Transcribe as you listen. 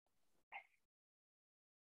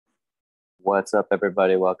What's up,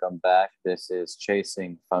 everybody? Welcome back. This is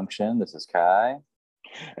Chasing Function. This is Kai.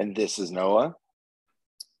 And this is Noah.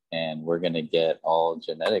 And we're going to get all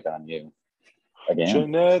genetic on you again.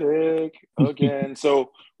 Genetic again.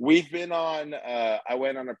 So we've been on, I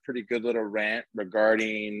went on a pretty good little rant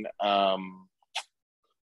regarding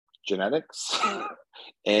genetics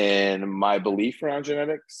and my belief around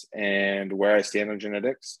genetics and where I stand on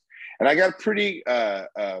genetics. And I got pretty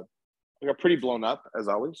blown up, as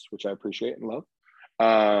always, which I appreciate and love.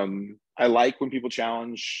 I like when people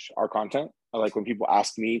challenge our content. I like when people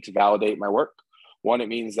ask me to validate my work. One, it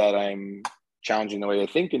means that I'm challenging the way I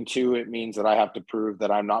think. And two, it means that I have to prove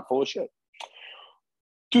that I'm not full of shit.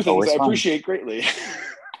 Two things I appreciate greatly.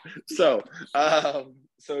 So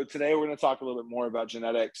today we're going to talk a little bit more about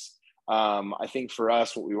genetics. I think for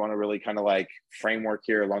us, what we want to really kind of like framework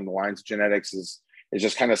here along the lines of genetics is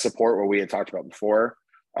just kind of support what we had talked about before.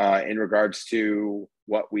 In regards to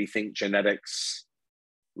what we think genetics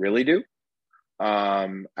really do,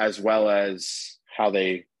 as well as how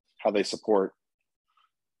they support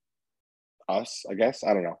us, I guess.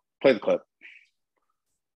 I don't know. Play the clip.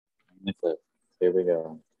 Here we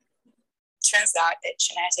go. Turns out that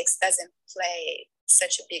genetics doesn't play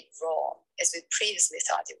such a big role as we previously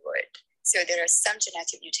thought it would. So there are some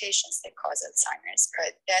genetic mutations that cause Alzheimer's,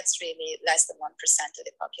 but that's really less than 1% of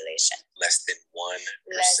the population. Less than 1%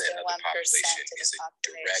 of the population is a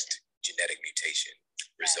direct genetic mutation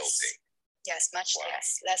resulting. Yes, much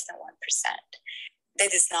less than 1%.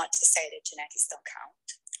 That is not to say that genetics don't count.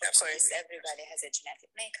 Of course, everybody has a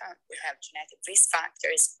genetic makeup. We have genetic risk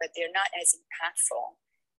factors, but they're not as impactful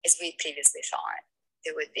as we previously thought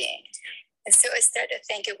they would be. And so I started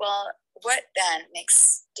thinking, well, what then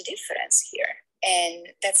makes the difference here? And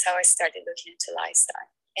that's how I started looking into lifestyle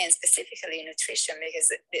and specifically nutrition, because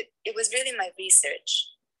it was really my research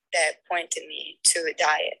that pointed me to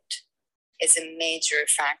diet as a major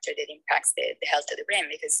factor that impacts the health of the brain,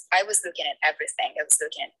 because I was looking at everything. I was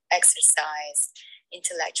looking at exercise,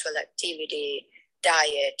 intellectual activity,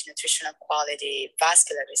 diet, nutritional quality,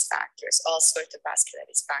 vascular risk factors, all sorts of vascular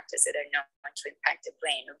risk factors that are known to impact the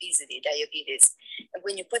brain, obesity, diabetes. And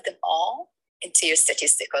when you put them all into your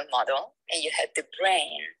statistical model and you have the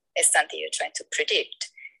brain as something you're trying to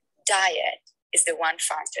predict, diet is the one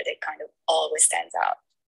factor that kind of always stands out.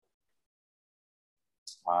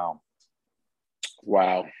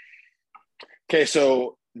 Wow. Okay,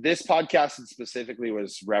 so this podcast specifically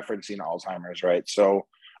was referencing Alzheimer's, right? So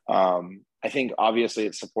I think obviously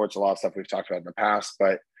it supports a lot of stuff we've talked about in the past,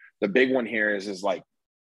 but the big one here is like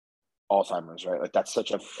Alzheimer's, right? Like that's such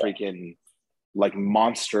a freaking like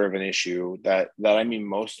monster of an issue that I mean,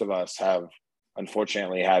 most of us have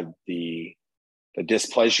unfortunately had the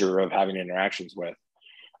displeasure of having interactions with.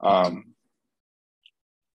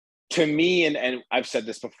 To me, and I've said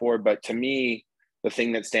this before, but to me, the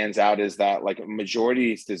thing that stands out is that like a majority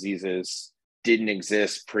of these diseases didn't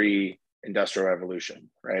exist pre-industrial revolution,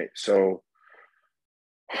 right? So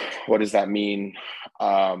what does that mean?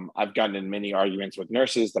 I've gotten in many arguments with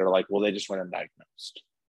nurses that are like, well, they just went undiagnosed.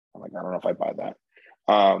 I'm like, I don't know if I buy that.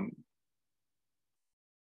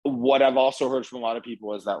 What I've also heard from a lot of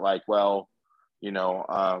people is that like, well,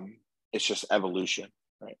 it's just evolution,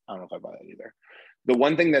 right? I don't know if I buy that either. The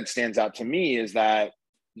one thing that stands out to me is that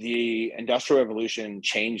the Industrial Revolution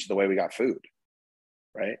changed the way we got food,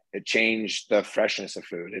 right? It changed the freshness of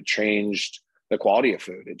food. It changed the quality of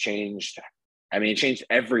food. It changed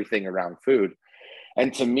everything around food.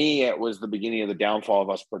 And to me, it was the beginning of the downfall of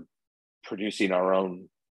us producing our own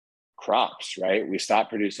crops, right? We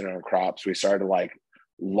stopped producing our own crops. We started like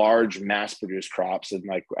large mass produced crops. And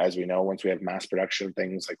like, as we know, once we have mass production of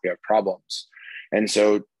things, like we have problems. And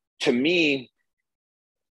so to me,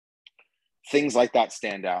 things like that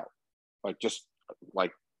stand out,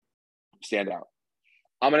 stand out.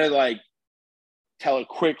 I'm going to like tell a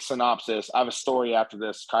quick synopsis. I have a story after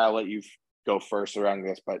this. Kyle, I'll let you go first around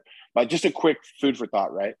this, but just a quick food for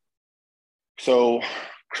thought, right? So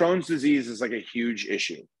Crohn's disease is like a huge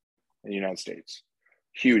issue in the United States.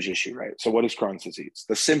 Huge issue, right? So what is Crohn's disease?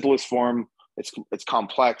 The simplest form, it's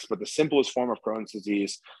complex, but the simplest form of Crohn's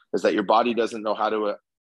disease is that your body doesn't know how to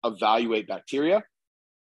evaluate bacteria.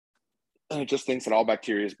 And it just thinks that all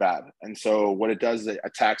bacteria is bad. And so what it does is it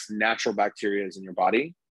attacks natural bacteria in your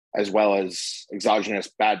body as well as exogenous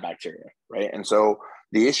bad bacteria, right? And so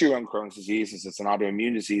the issue on Crohn's disease is it's an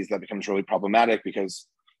autoimmune disease that becomes really problematic because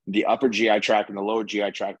the upper GI tract and the lower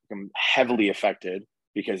GI tract become heavily affected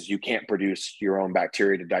because you can't produce your own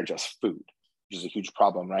bacteria to digest food, which is a huge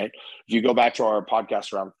problem, right? If you go back to our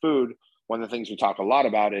podcast around food, one of the things we talk a lot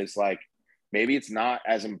about is like, maybe it's not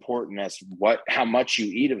as important as how much you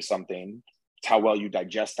eat of something It's how well you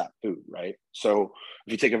digest that food, right? So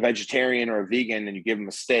if you take a vegetarian or a vegan and you give them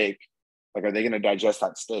a steak, like, are they going to digest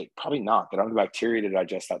that steak? Probably not. They don't have the bacteria to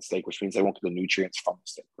digest that steak, which means they won't get the nutrients from the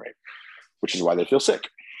steak, right? Which is why they feel sick.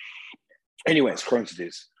 Anyways, Crohn's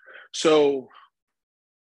disease. So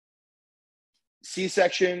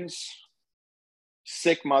C-sections,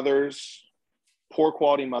 sick mothers, poor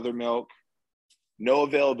quality mother milk, no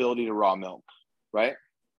availability to raw milk, right?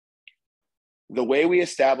 The way we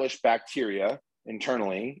establish bacteria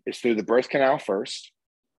internally is through the birth canal first.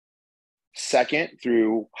 Second,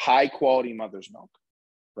 through high quality mother's milk,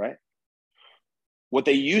 right? What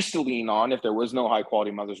they used to lean on, if there was no high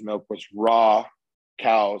quality mother's milk, was raw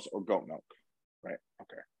cows or goat milk, right?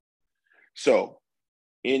 Okay. So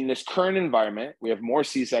in this current environment, we have more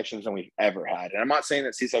C-sections than we've ever had. And I'm not saying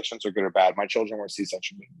that C-sections are good or bad. My children were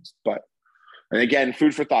C-section babies, but, and again,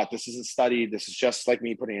 food for thought. This isn't studied. This is just like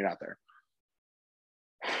me putting it out there.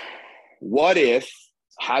 What if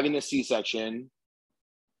having a C-section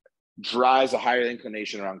drives a higher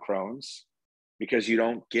inclination around Crohn's because you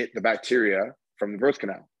don't get the bacteria from the birth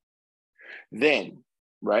canal? Then,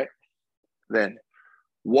 right? Then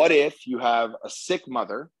what if you have a sick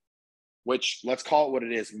mother, which, let's call it what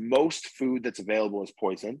it is. Most food that's available is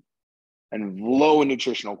poison and low in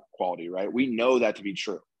nutritional quality, right? We know that to be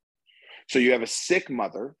true. So you have a sick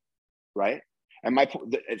mother, right? And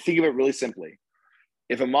think of it really simply.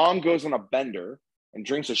 If a mom goes on a bender and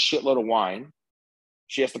drinks a shitload of wine,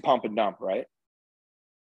 she has to pump and dump, right?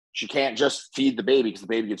 She can't just feed the baby because the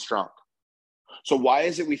baby gets drunk. So why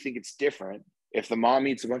is it we think it's different if the mom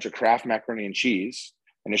eats a bunch of Kraft macaroni and cheese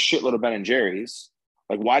and a shitload of Ben & Jerry's?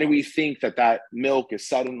 Like, why do we think that milk is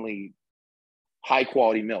suddenly high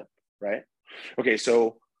quality milk, right? Okay,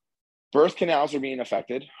 so birth canals are being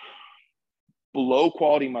affected, low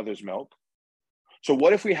quality mother's milk. So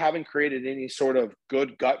what if we haven't created any sort of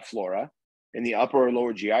good gut flora in the upper or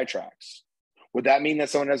lower GI tracts? Would that mean that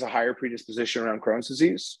someone has a higher predisposition around Crohn's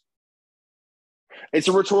disease? It's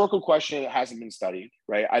a rhetorical question. It hasn't been studied,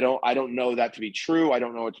 right? I don't know that to be true. I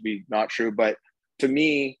don't know it to be not true. But to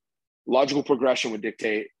me, logical progression would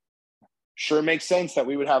dictate, sure makes sense that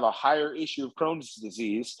we would have a higher issue of Crohn's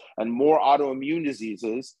disease and more autoimmune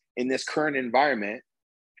diseases in this current environment,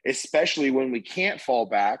 especially when we can't fall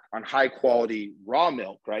back on high quality raw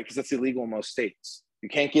milk, right? Because that's illegal in most states. You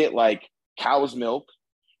can't get like cow's milk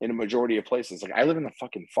in a majority of places. Like, I live in a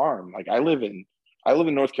fucking farm. Like, I live in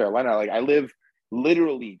North Carolina. Like, I live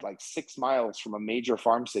literally like 6 miles from a major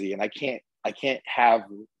farm city, and I can't have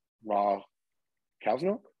raw cow's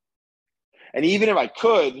milk. And even if I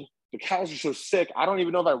could, the cows are so sick, I don't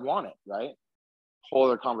even know if I want it, right? Whole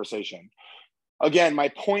other conversation. Again, my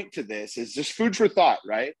point to this is just food for thought,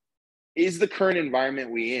 right? Is the current environment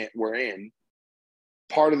we're in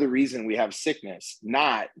part of the reason we have sickness,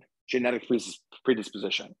 not genetic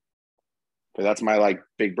predisposition? So that's my like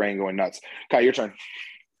big brain going nuts. Kai, your turn.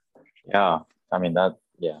 Yeah, I mean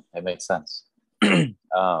it makes sense.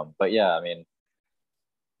 But yeah, I mean,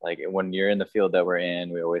 like when you're in the field that we're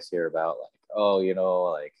in, we always hear about like, oh,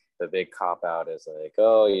 like the big cop out is like,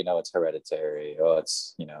 oh, it's hereditary. Oh,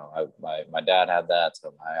 it's, my dad had that,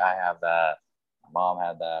 so I have that. My mom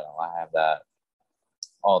had that. Oh, I have that.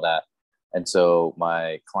 All that. And so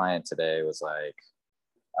my client today was like,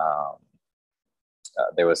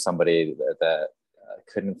 there was somebody that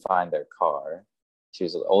couldn't find their car. She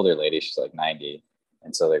was an older lady. She's like 90.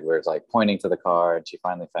 And so we were like pointing to the car, and she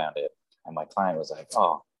finally found it. And my client was like,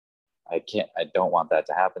 oh, I don't want that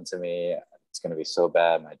to happen to me. It's going to be so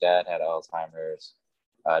bad. My dad had Alzheimer's.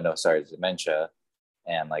 Dementia.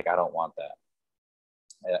 And like, I don't want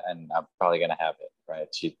that. And I'm probably going to have it, right?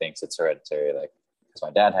 She thinks it's hereditary. Like, because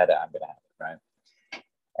my dad had it, I'm going to have it, right?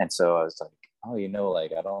 And so I was like, oh,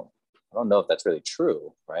 like, I don't know if that's really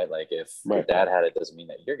true, right? Like, if your dad had it, doesn't mean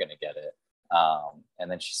that you're going to get it.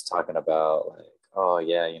 And then she's talking about like, oh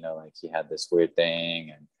yeah, like he had this weird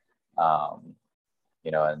thing. And,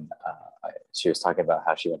 she was talking about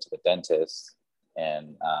how she went to the dentist,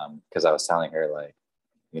 and because I was telling her like,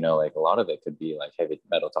 like a lot of it could be like heavy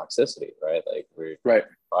metal toxicity, right? Like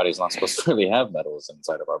body's not supposed to really have metals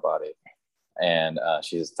inside of our body. And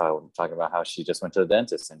she's talking about how she just went to the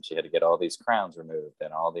dentist and she had to get all these crowns removed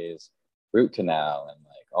and all these root canal and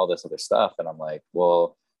like all this other stuff. And I'm like,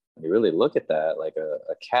 well, when you really look at that, like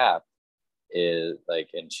a cap is like,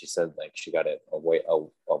 and she said like she got it a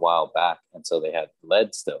while back, and so they had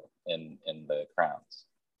lead still in the crowns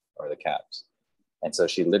or the caps, and so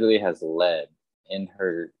she literally has lead on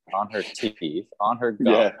her teeth, on her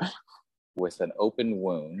gum, with an open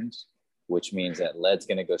wound, which means that lead's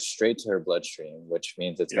going to go straight to her bloodstream, which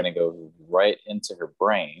means it's going to go right into her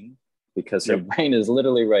brain, because her brain is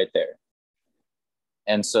literally right there.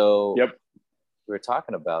 And so yep. we were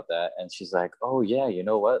talking about that, and she's like, oh yeah, you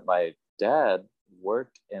know what? My dad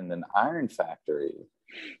worked in an iron factory.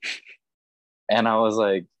 And I was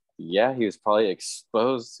like, yeah, he was probably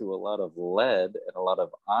exposed to a lot of lead and a lot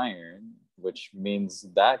of iron, which means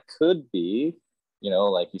that could be, you know,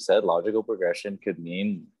 like you said, logical progression could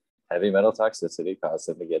mean heavy metal toxicity caused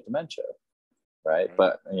him to get dementia, right?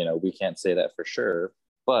 But, you know, we can't say that for sure,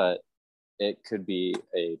 but it could be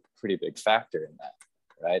a pretty big factor in that,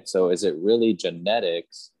 right? So is it really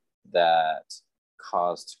genetics that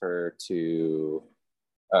caused her to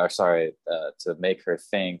to make her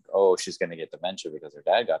think, oh, she's going to get dementia because her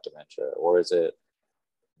dad got dementia? Or is it,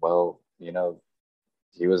 well, you know,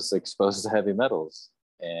 he was exposed to heavy metals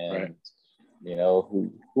and, you know,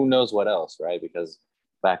 who knows what else, right? Because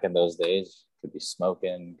back in those days, could be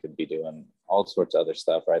smoking, could be doing all sorts of other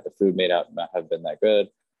stuff, right? The food may not have been that good.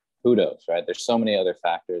 Who knows, right? There's so many other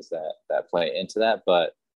factors that play into that.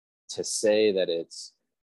 But to say that it's,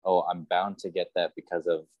 oh, I'm bound to get that because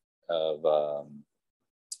of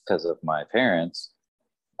my parents,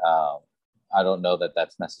 I don't know that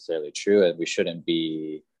that's necessarily true, and we shouldn't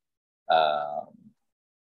be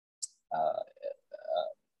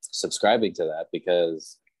subscribing to that,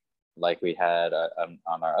 because like we had on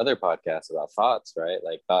our other podcast about thoughts, right?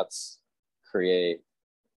 Like thoughts create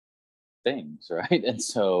things, right? And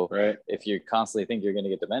so if you constantly think you're going to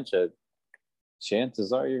get dementia,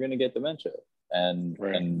 chances are you're going to get dementia.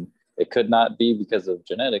 And it could not be because of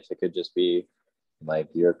genetics. It could just be like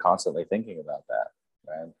you're constantly thinking about that,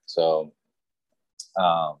 right? So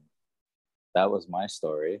that was my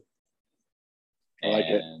story.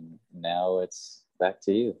 And now it's back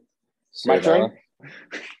to you. My turn?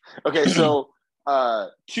 Okay, so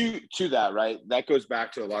to that, right? That goes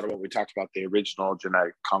back to a lot of what we talked about, the original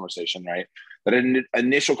genetic conversation, right? But an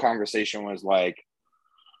initial conversation was like,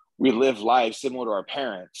 we live life similar to our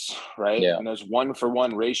parents, right? Yeah. And those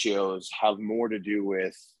 1-for-1 ratios have more to do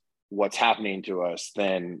with what's happening to us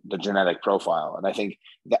than the genetic profile. And I think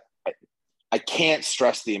that I can't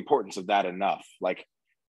stress the importance of that enough. Like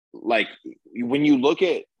when you look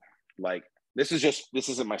at, like, this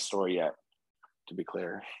isn't my story yet, to be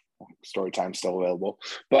clear. Story time still available,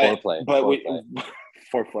 but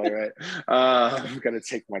foreplay, right? I'm gonna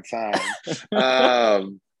take my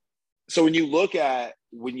time. So when you look at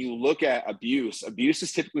abuse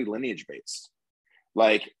is typically lineage based.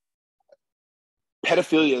 Like,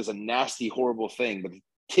 pedophilia is a nasty, horrible thing, but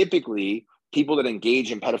typically people that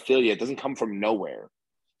engage in pedophilia, it doesn't come from nowhere.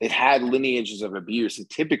 They've had lineages of abuse, and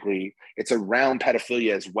typically it's around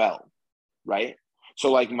pedophilia as well, right? So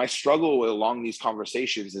like my struggle along these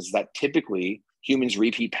conversations is that typically humans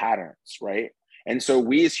repeat patterns, right? And so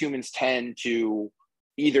we as humans tend to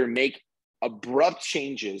either make abrupt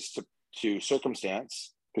changes to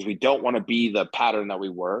circumstance because we don't want to be the pattern that we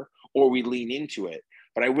were, or we lean into it.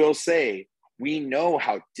 But I will say, we know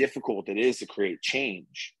how difficult it is to create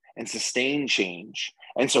change and sustain change.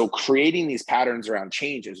 And so creating these patterns around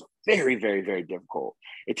change is very, very, very difficult.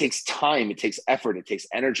 It takes time, it takes effort, it takes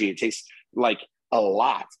energy, it takes like a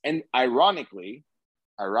lot. And ironically,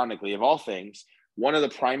 of all things, one of the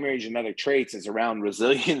primary genetic traits is around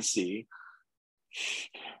resiliency,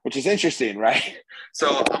 which is interesting, right?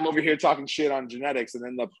 So I'm over here talking shit on genetics, and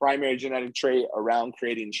then the primary genetic trait around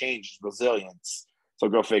creating change is resilience. So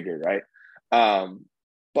go figure, right?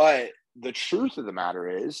 But the truth of the matter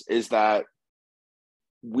is that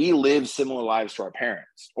we live similar lives to our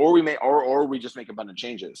parents, or we just make abundant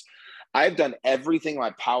changes. I've done everything in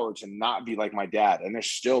my power to not be like my dad, and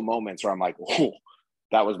there's still moments where I'm like, "Oh,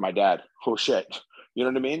 that was my dad. Oh shit," you know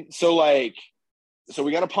what I mean? So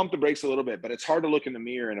we got to pump the brakes a little bit, but it's hard to look in the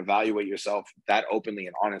mirror and evaluate yourself that openly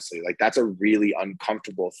and honestly. Like, that's a really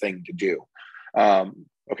uncomfortable thing to do.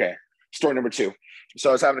 Okay, story number 2. So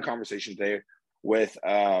I was having a conversation today with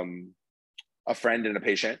a friend and a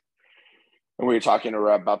patient, and we were talking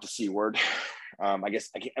about the C word. I guess,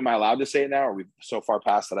 am I allowed to say it now? Or are we so far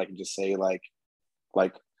past that I can just say like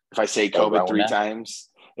if I say COVID 3 times,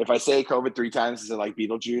 does it like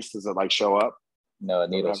Beetlejuice? Does it like show up? No, a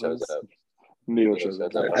needle shows up. Needle shows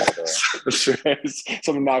up.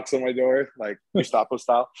 Someone knocks on my door, like Gestapo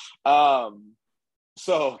style.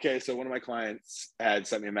 So one of my clients had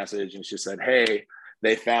sent me a message, and she said, hey,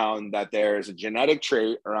 they found that there's a genetic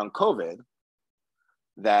trait around COVID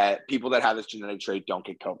that people that have this genetic trait don't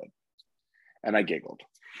get COVID. And I giggled.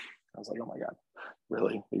 I was like, oh my God,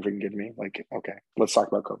 really? You freaking kidding me? Like, okay, let's talk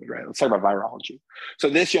about COVID, right? Let's talk about virology.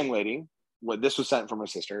 So this young lady, this was sent from her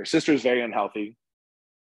sister. Her sister is very unhealthy,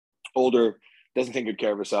 older, doesn't take good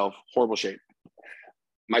care of herself, horrible shape.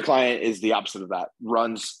 My client is the opposite of that,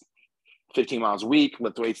 runs 15 miles a week,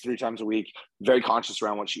 lift weights 3 times a week, very conscious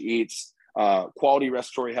around what she eats, quality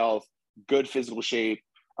respiratory health, good physical shape,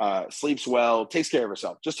 sleeps well, takes care of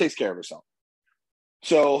herself, just takes care of herself.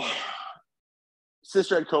 So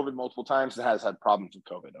sister had COVID multiple times and has had problems with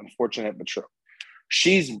COVID. Unfortunate, but true.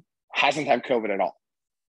 Hasn't had COVID at all.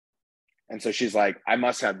 And so she's like, I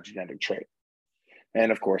must have a genetic trait.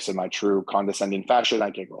 And of course, in my true condescending fashion, I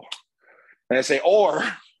giggle. And I say,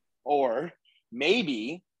 or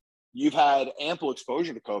maybe you've had ample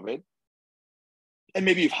exposure to COVID, and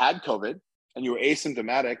maybe you've had COVID and you were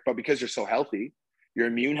asymptomatic, but because you're so healthy, your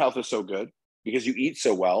immune health is so good, because you eat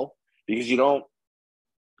so well, because you don't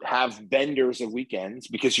have benders of weekends,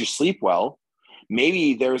 because you sleep well,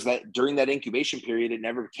 maybe there's that during that incubation period, it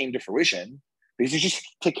never came to fruition because you just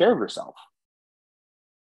take care of yourself.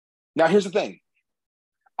 Now, here's the thing.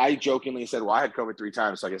 I jokingly said, well, I had COVID 3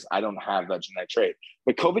 times, so I guess I don't have that genetic trait.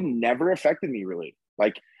 But COVID never affected me, really.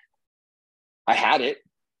 Like, I had it.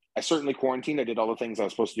 I certainly quarantined. I did all the things I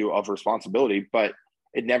was supposed to do of responsibility, but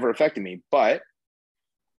it never affected me. But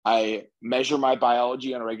I measure my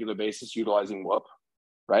biology on a regular basis utilizing Whoop,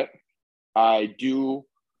 right? I do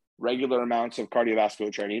regular amounts of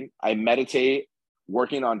cardiovascular training. I meditate,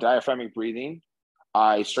 working on diaphragmatic breathing.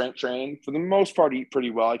 I strength train. For the most part, eat pretty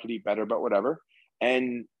well. I could eat better, but whatever.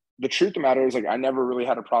 And the truth of the matter is, like, I never really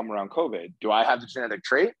had a problem around COVID. Do I have the genetic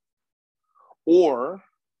trait? Or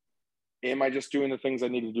am I just doing the things I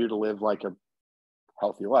need to do to live like a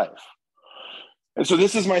healthy life? And so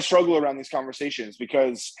this is my struggle around these conversations,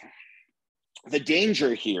 because the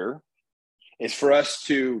danger here is for us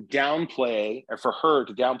to downplay, or for her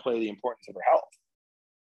to downplay the importance of her health,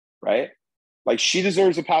 right? Like, she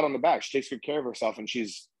deserves a pat on the back. She takes good care of herself, and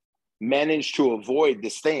she's managed to avoid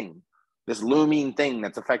this thing, this looming thing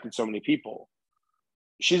that's affected so many people.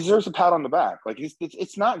 She deserves a pat on the back. Like,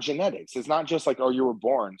 it's not genetics. It's not just like, oh, you were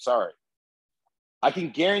born, sorry. I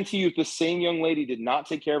can guarantee you, if this same young lady did not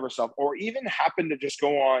take care of herself, or even happened to just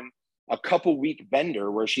go on a couple week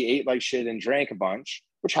bender where she ate like shit and drank a bunch,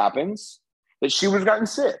 which happens, that she would have gotten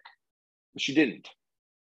sick, but she didn't.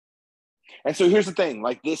 And so here's the thing,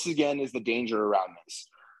 like, this again is the danger around this.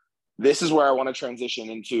 This is where I want to transition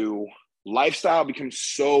into lifestyle becomes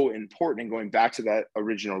so important. And going back to that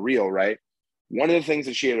original reel, right? One of the things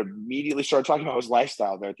that she had immediately started talking about was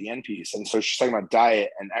lifestyle there at the end piece. And so she's talking about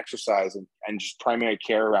diet and exercise and just primary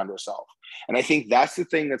care around herself. And I think that's the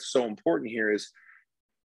thing that's so important here is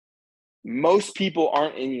most people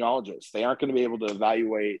aren't immunologists. They aren't going to be able to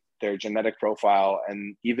evaluate their genetic profile.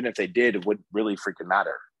 And even if they did, it wouldn't really freaking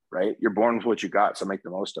matter, right? You're born with what you got, so make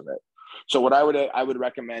the most of it. So what I would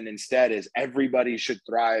recommend instead is everybody should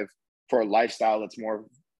thrive for a lifestyle that's more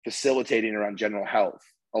facilitating around general health.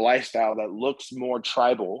 A lifestyle that looks more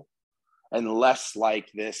tribal and less like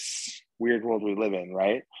this weird world we live in,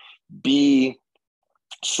 right? Be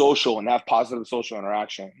social and have positive social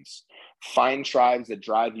interactions. Find tribes that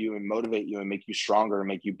drive you and motivate you and make you stronger and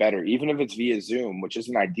make you better, even if it's via Zoom, which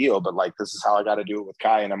isn't ideal, but like, this is how I got to do it with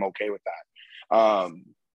Kai, and I'm okay with that.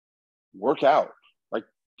 Work out, like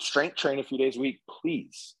strength train a few days a week,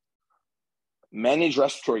 please. Manage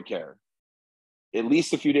respiratory care, at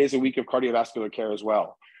least a few days a week of cardiovascular care as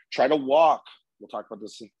well. Try to walk. We'll talk about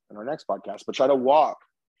this in our next podcast, but try to walk,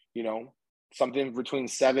 something between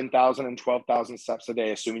 7,000 and 12,000 steps a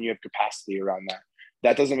day, assuming you have capacity around that.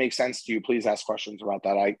 That doesn't make sense to you, please ask questions about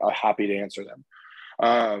that. I'm happy to answer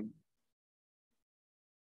them.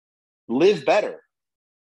 Live better.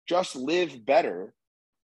 Just live better.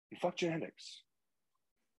 And fuck genetics.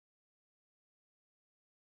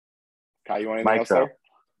 Kai, you want anything else there?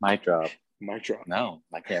 Mic drop. Mic drop. No,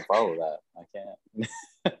 I can't follow that. I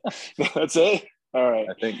can't. That's it? All right.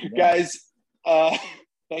 I think, yeah. Guys,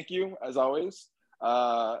 thank you, as always.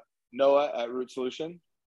 Noah at Root Solution.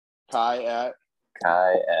 Kai at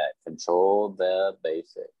Control the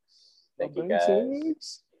Basics. Thank you,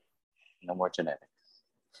 guys. No more genetics.